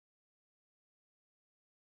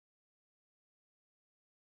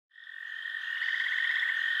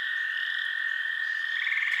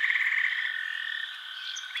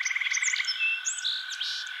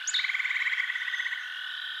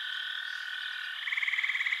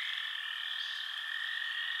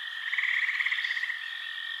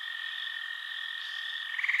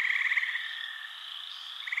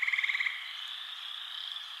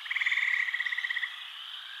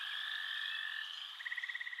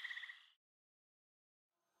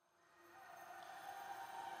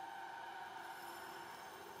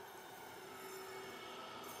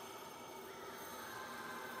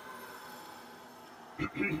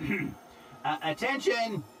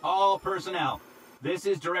Attention, all personnel. This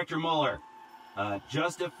is Dr. Muller.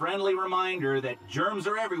 Just a friendly reminder that germs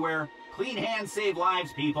are everywhere. Clean hands save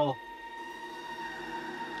lives, people.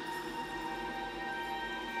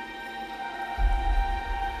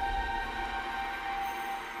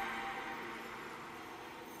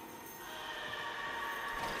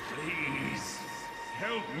 Please,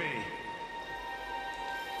 help me.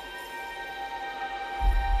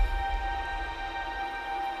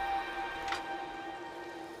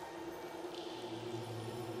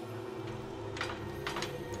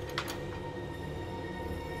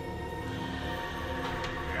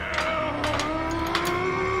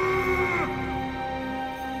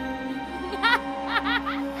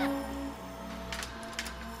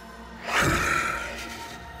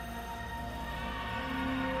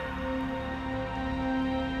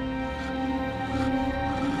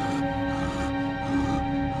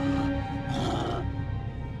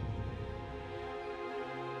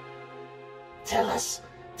 Tell us!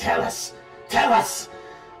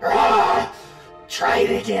 Try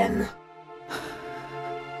it again.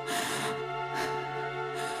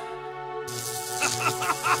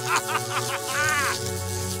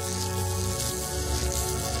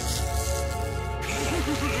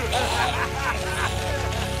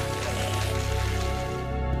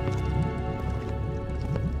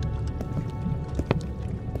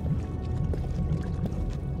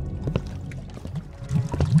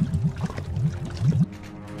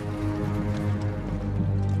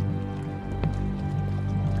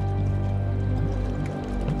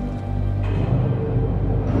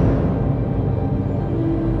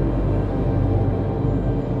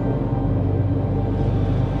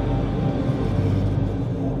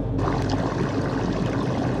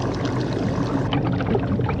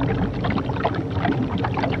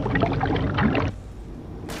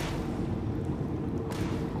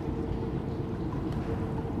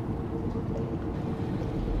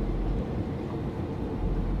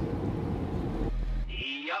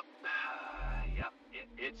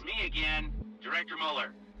 It's me again, Dr.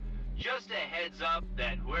 Muller. Just a heads up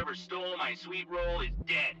that whoever stole my sweet roll is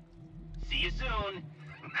dead. See you soon.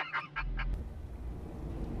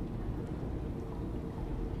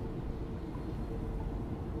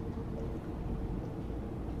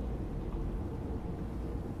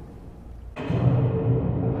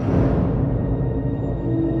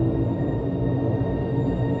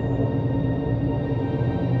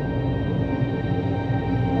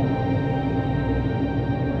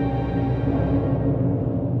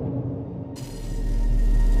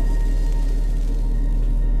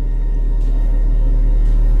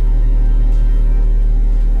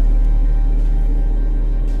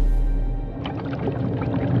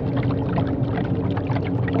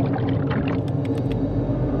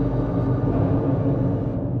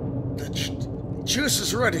 Juice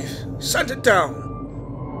is ready. Send it down.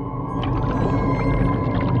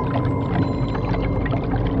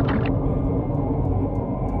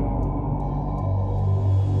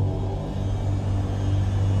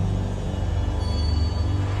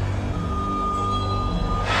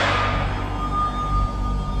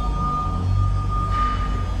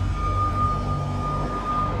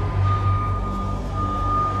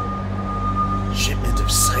 Shipment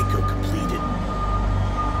of Psycho completed.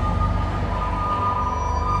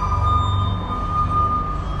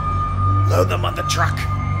 Load them on the truck.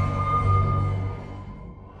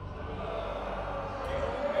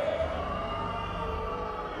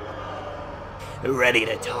 Ready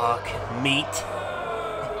to talk, meat?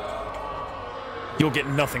 You'll get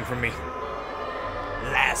nothing from me.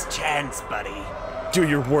 Last chance, buddy. Do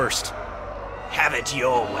your worst. Have it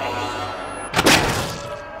your way.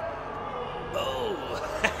 Oh,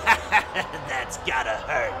 that's gotta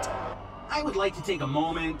hurt. I would like to take a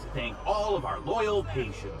moment to thank all of our loyal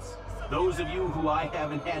patients. Those of you who I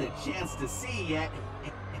haven't had a chance to see yet,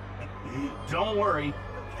 don't worry.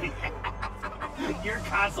 Your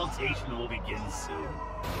consultation will begin soon.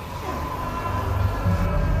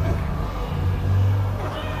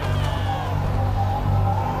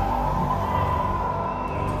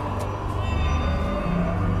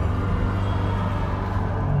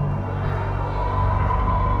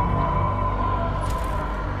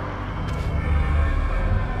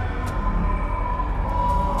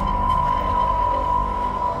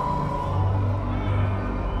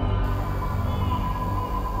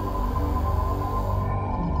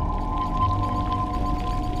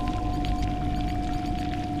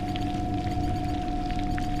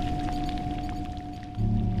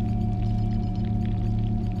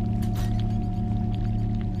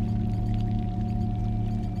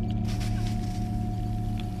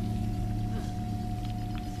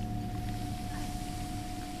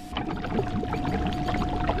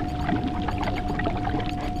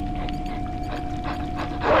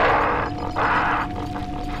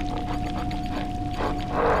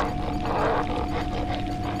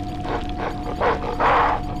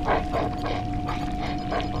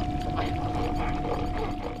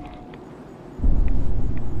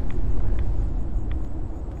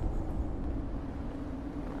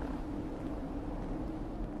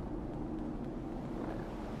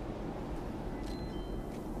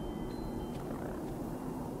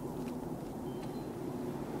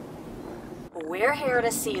 We're here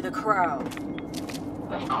to see the crow.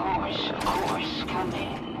 Of course, come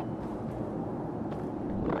in.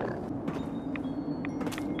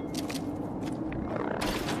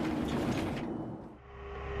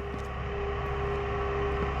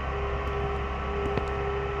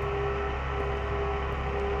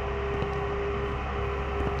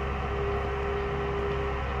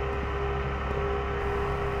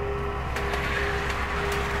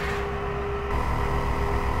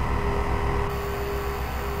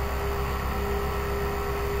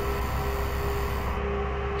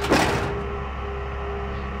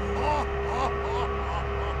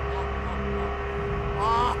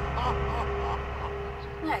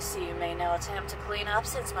 I see you made no attempt to clean up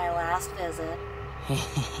since my last visit.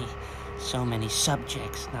 So many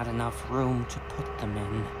subjects, not enough room to put them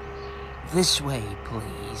in. This way,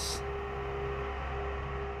 please.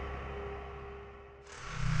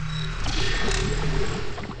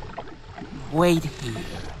 Wait here.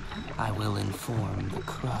 I will inform the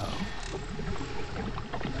crow.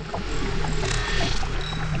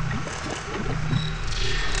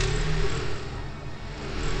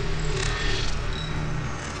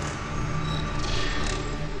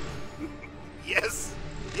 Yes!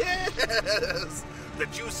 Yes! The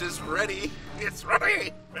juice is ready! It's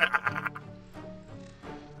ready!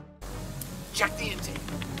 Check the intake.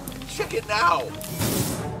 Check it now!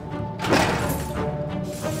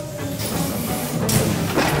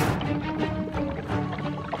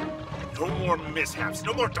 No more mishaps,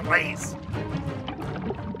 no more delays!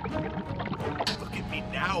 Look at me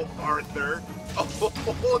now, Arthur!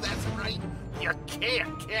 Oh, that's right! You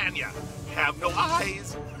can't, can ya? Have no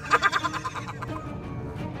eyes!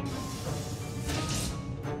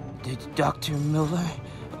 Dr. Muller,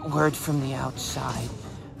 word from the outside.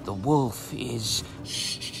 The wolf is...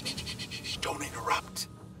 Shh, don't interrupt.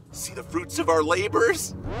 See the fruits of our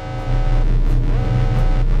labors?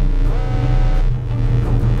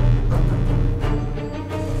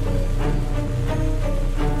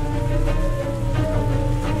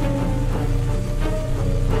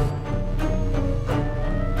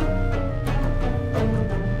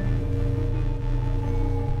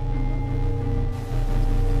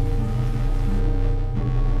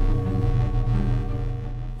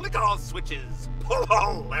 Switches, pull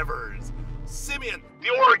all levers. Simeon, the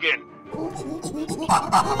organ.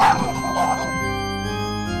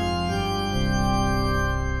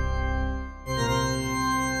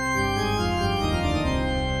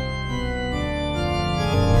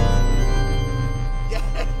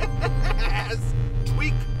 Yes!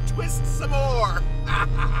 Tweak, twist some more.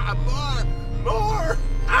 More.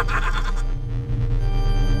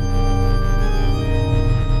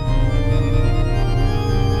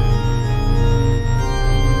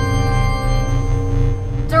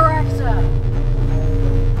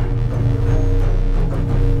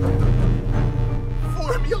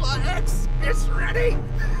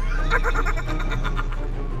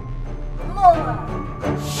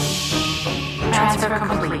 Transfer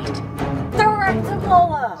complete. Director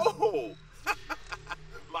Muller! Oh!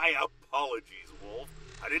 My apologies, Wolf.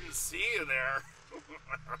 I didn't see you there.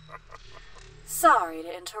 Sorry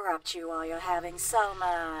to interrupt you while you're having so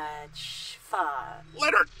much fun.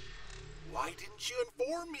 Leonard! Why didn't you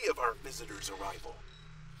inform me of our visitor's arrival?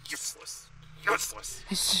 Useless.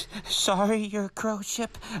 Useless. Sorry, your crow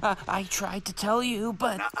ship. I tried to tell you,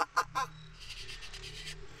 but...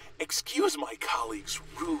 Excuse my colleague's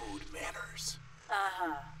rude manners.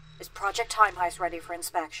 Is Project Time Heist ready for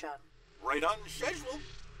inspection? Right on schedule.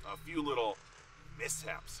 A few little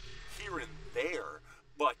mishaps here and there,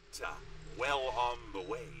 but well on the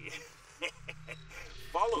way.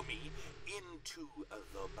 Follow me into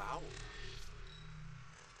the bowels.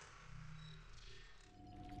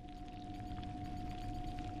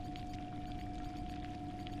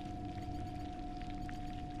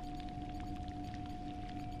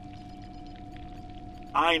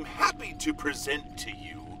 I'm happy to present to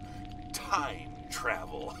you time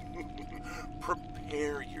travel.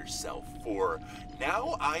 Prepare yourself, for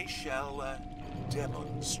now I shall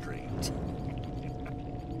demonstrate.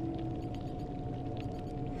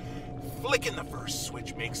 Flicking the first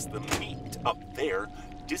switch makes the meat up there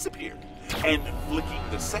disappear, and flicking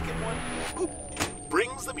the second one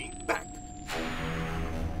brings the meat back.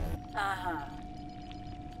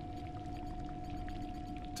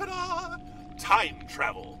 Ta-da! Time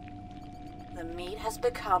travel. The meat has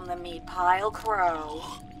become the meat pile crow.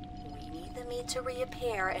 We need the meat to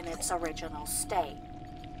reappear in its original state.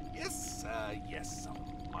 Yes, some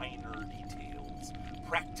minor details.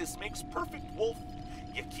 Practice makes perfect, Wolf.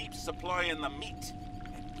 You keep supplying the meat,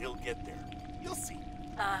 and we'll get there. You'll see.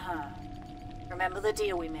 Remember the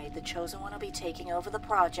deal we made. The Chosen One will be taking over the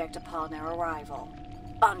project upon their arrival.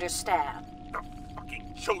 Understand? The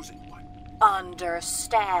fucking Chosen One.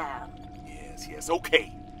 Understand. Yes,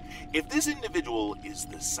 okay. If this individual is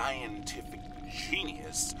the scientific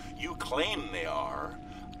genius you claim they are,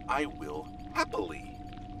 I will happily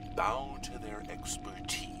bow to their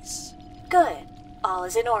expertise. Good. All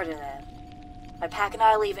is in order then. My pack and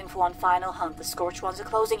I are leaving for one final hunt. The Scorched Ones are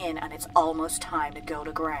closing in, and it's almost time to go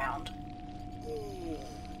to ground. Ooh,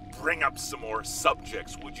 bring up some more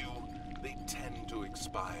subjects, would you? They tend to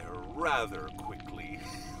expire rather quickly.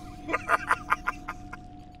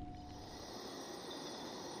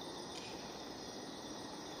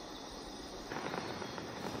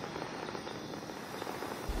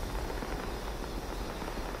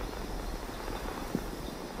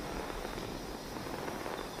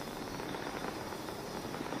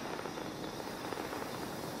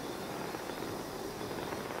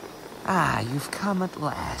 Ah, you've come at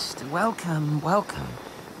last. Welcome, welcome.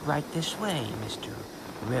 Right this way, Mr.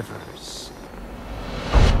 Rivers.